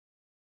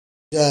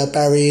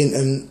Barry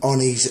Hinton on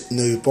his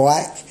new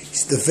bike.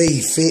 It's the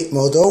V-Fit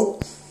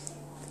model.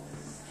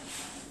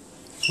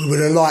 We would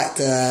have liked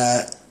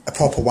a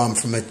proper one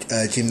from a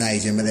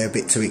gymnasium, but they're a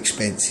bit too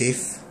expensive.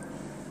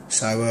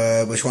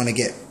 So we're trying to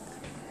get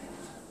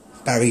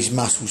Barry's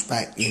muscles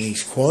back in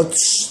his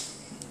quads.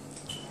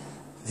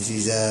 This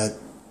is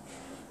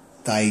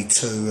day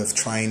 2 of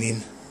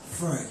training.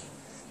 The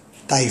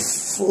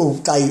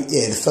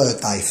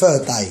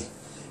third day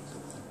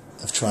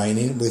of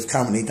training. We've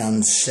currently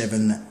done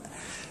 7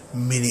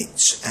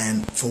 minutes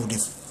and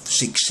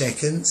 46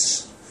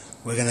 seconds.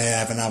 We're going to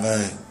have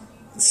another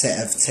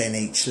set of 10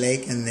 each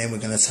leg, and then we're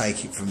going to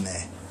take it from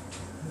there.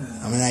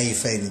 I mean, how are you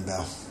feeling,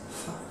 Belle?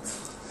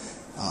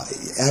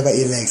 How about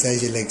your legs?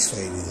 How's your legs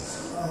feeling?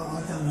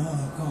 I don't know,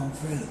 I can't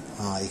feel it.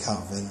 Oh, you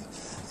can't feel it?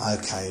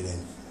 Okay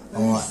then.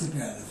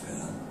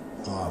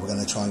 Alright, we're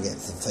going to try and get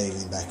the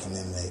feeling back in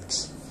them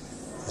legs.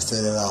 Let's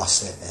do the last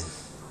set then.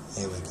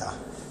 Here we go.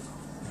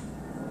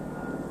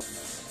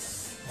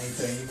 How you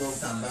doing? You well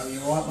done, Belle?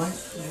 You alright, mate?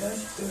 Yeah,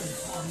 doing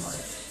fine,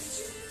 mate.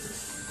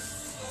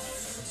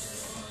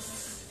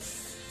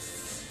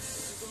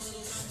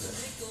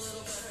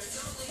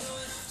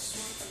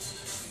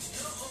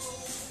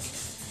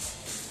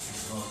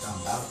 Well done,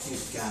 Belle.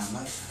 Keep going,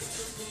 mate.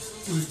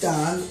 We've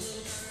done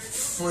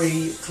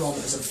 3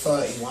 kilometres and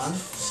 31,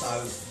 so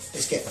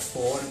let's get to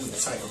 4 and then we can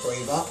take a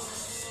breather.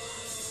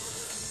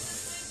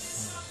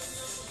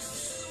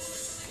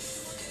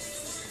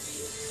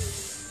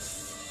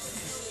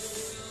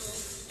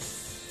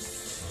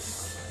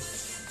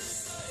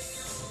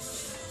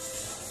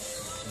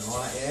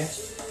 Right, yeah.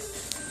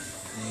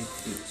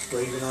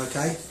 Breathing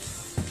okay?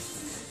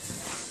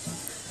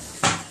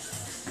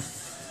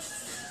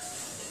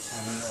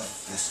 Have a look.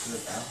 That's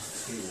good, Belle.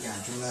 Keep it going.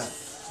 Do you want to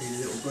do a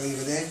little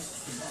breather then?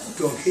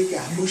 Go on, keep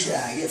going. Push it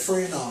out. Get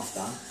 3.5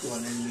 done. Go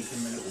on, then we can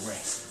have a little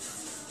rest.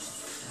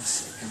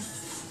 That's it. Come on.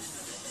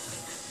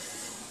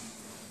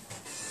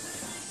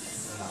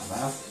 Like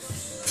that,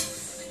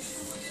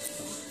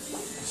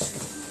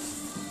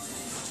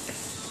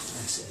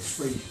 that's it. It's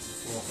 3, 4,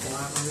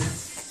 5 on there.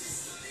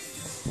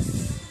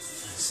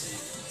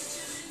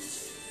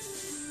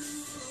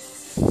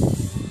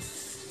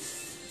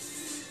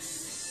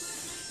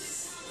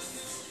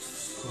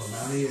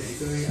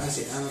 That's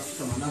it, come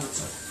on, another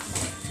two.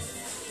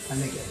 And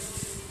again.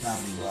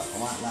 Lovely work.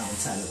 Alright, lovely,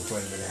 take a little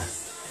breather there.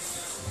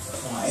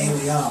 Right, here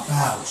we are,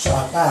 Belle. So,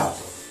 Belle,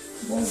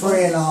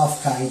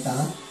 3.5k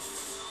done.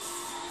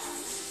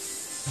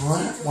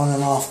 Alright,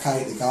 1.5k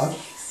to go.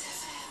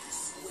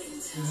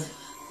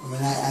 I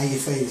mean, how are you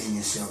feeling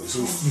yourself? So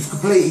you've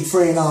completed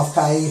 3.5k,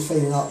 you're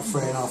feeling like the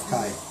 3.5k?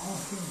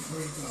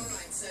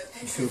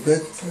 You feel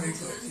good? Pretty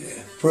good,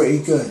 yeah. Pretty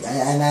good.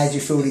 And how do you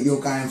feel that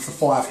you're going for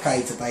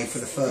 5k today for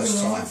the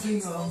first time? I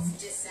think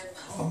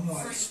I'm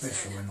like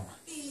special, and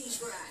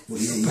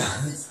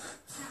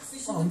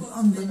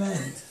I'm the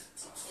man.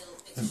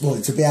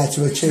 What, to be able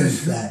to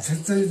achieve that? To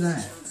do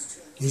that.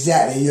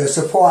 Exactly, you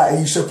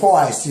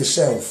surprised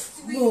yourself.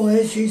 Well,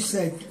 as you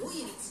said,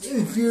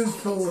 if you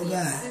thought of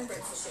that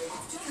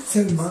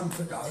 2 months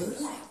ago,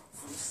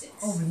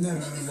 I would never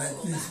have had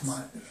this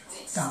much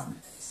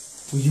done.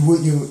 Well, you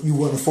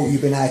wouldn't have thought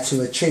you'd been able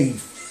to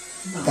achieve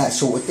that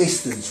sort of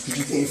distance, because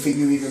you didn't think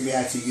you'd even be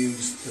able to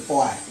use the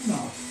bike. No.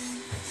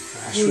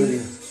 That's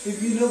really...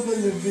 If you look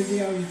at the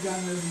video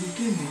done at the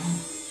beginning,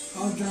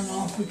 I've done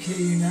half a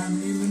key in how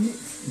many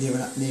minutes?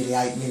 Nearly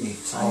 8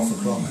 minutes, half a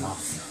kilometre.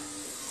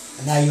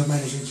 And now you're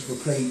managing to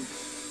complete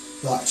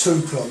like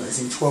 2 kilometres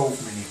in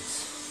 12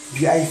 minutes.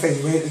 How you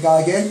feeling? Ready to go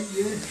again?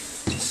 Yeah.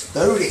 Let's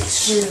do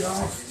this.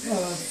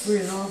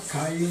 3.5k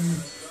in...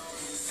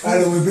 How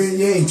long we've been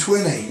here in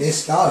 20?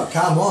 Let's go.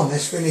 Come on,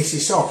 let's finish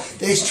this off.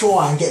 Let's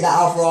try and get that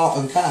other half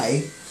and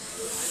K.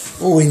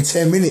 Oh, in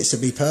 10 minutes to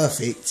be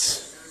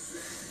perfect.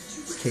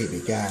 Keep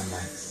it going,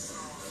 mate.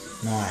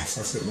 Nice,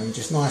 that's it, man.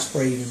 Just nice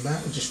breathing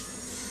back. Just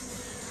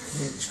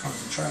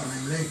concentrate on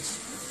them legs.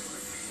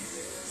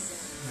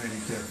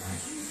 Really good,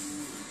 mate.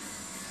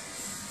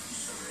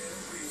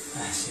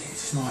 That's it.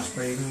 Just nice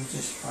breathing.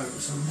 Just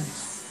focus on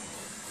this.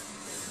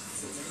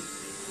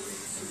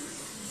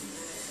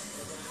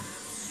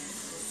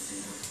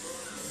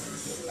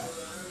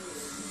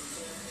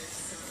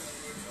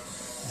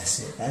 That's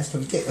it, guys.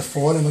 When we get the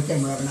 4, then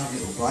again we'll have another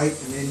little break,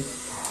 and then we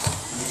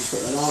just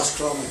got the last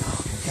kilometre.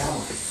 Come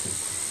on.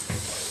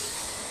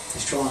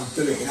 Let's try and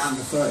do it in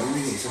under 30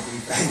 minutes, it'll be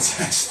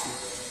fantastic.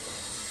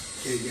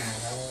 Keep going,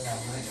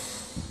 mate.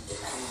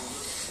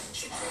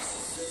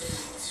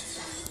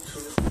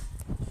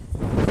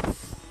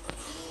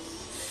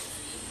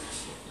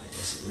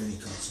 That's it, really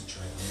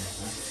concentrate on that,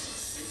 mate.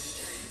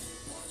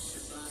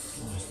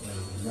 Nice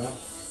breathing, bro.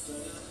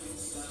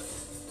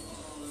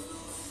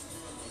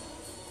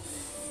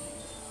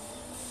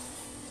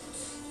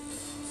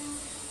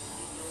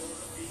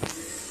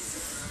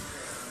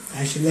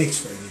 How's your legs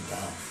feeling,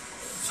 Belle?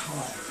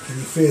 Tight. Can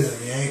you feel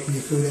them, yeah? Can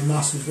you feel their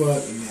muscles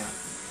working now?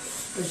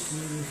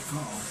 Especially the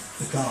calf.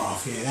 The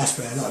calf, yeah,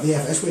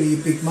 that's where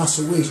your big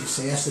muscle is, you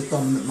see, that's the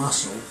dominant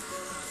muscle.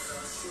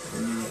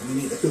 And then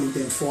we need to build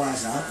them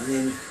thighs up, and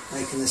then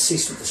they can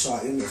assist with the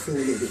cycling. It'll feel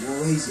a little bit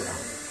more easier.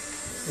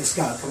 Let's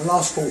go. For the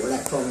last quarter of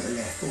that kilometre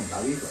left. Come on,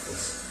 Bo, you've got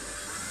this.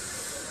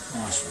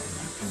 Nice one,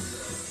 mate. Come on.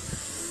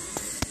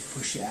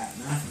 Push it out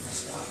now.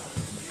 Let's go.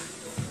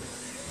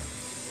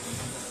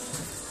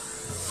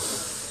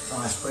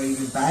 Nice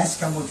breathing, Baz.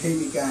 Come on,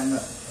 keep it going.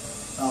 Look.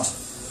 Last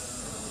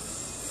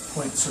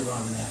 0.2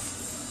 on left.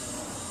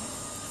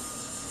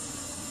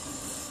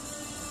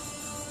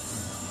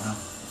 Well,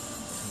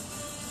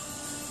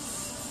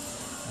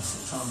 that's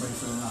it. Try and breathe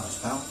through the nose,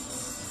 pal.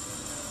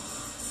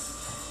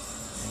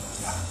 There we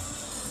go.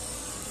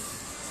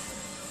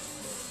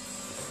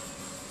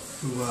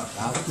 Good work,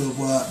 pal. Good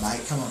work,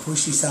 mate. Come on,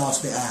 push this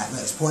last bit out.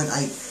 Look, it's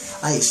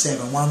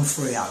 0.887,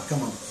 1-3 up.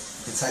 Come on,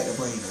 you can take a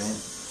breather in.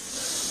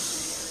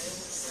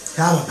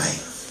 Come on,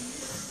 mate.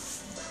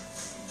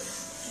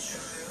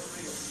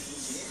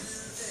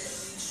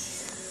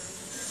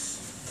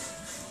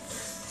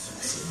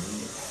 That's it,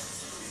 mate.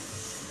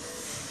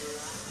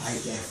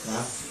 8 left,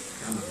 pal.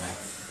 Come on, mate.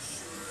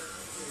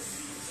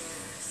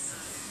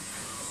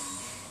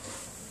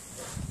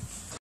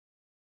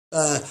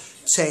 Uh,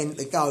 10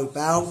 to go,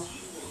 pal.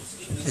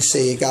 Let's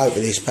see you go for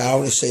this, pal.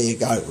 Let's see you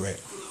go for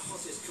it.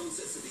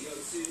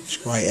 It's a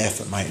great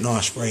effort, mate.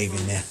 Nice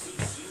breathing there.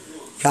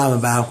 Come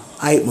on, pal.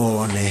 8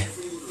 more on there.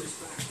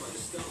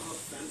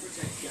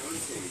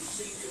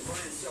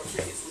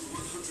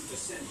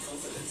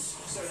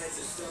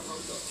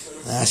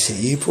 That's it.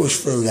 You push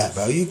through that,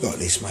 pal. You got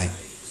this, mate.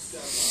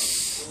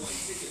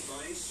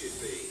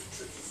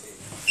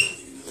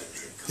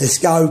 Let's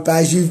go,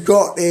 Baz. You've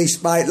got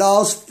this, mate.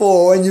 Last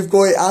 4, and you've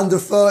got it under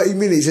 30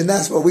 minutes, and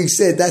that's what we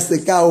said. That's the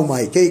goal,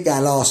 mate. Keep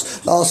going.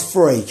 Last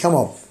 3. Come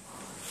on.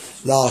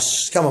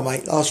 Come on,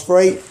 mate. Last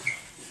 3.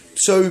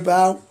 2,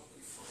 pal.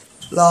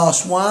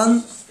 Last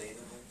 1.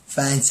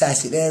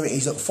 Fantastic. There it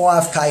is. At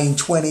 5k in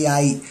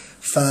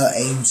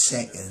 13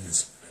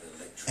 seconds.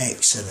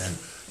 Excellent.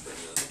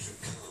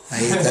 How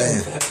you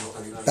doing?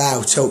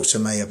 Bal, talk to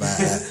me about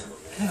that.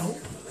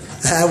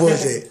 How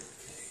was it?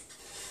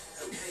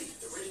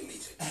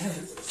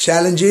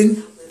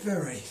 Challenging?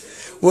 Very.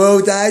 Well,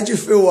 Dad, how do you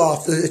feel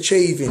after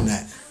achieving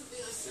that?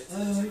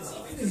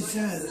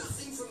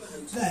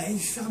 That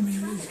is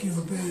something that's going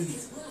to be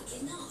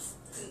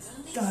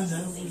done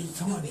all the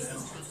time now.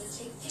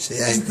 See,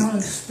 you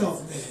can't stop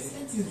there.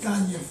 You've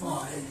done your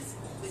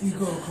 5. You've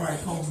got to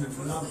crack on with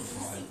another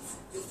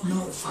 5.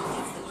 Not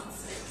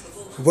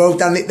stop. Well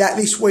done. That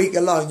this week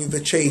alone, you've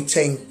achieved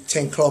 10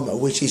 kilometres,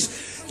 which is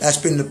that's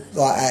been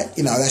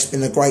that's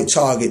been a great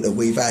target that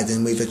we've had,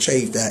 and we've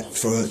achieved that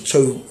for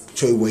 2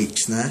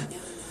 weeks now,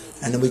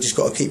 and then we just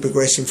got to keep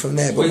progressing from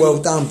there. But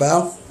well done,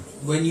 Bal.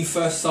 When you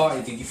first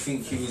started, did you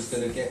think you was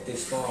going to get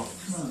this far?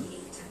 No.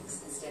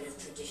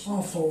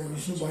 I thought it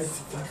was a waste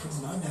of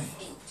fucking money.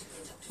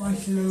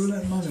 Wasted all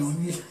that money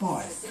on this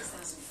bike.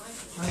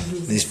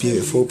 This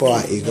beautiful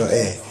bike you got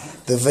here,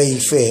 the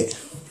V-Fit.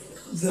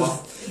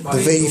 The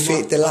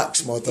V-Fit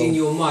Deluxe model. In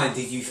your mind,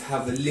 did you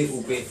have a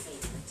little bit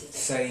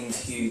saying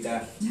to you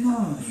that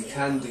you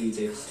can do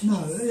this?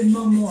 No, in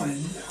my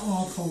mind,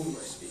 I thought,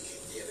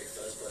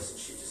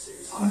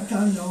 I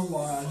don't know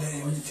why I let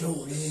him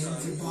talk me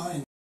into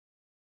buying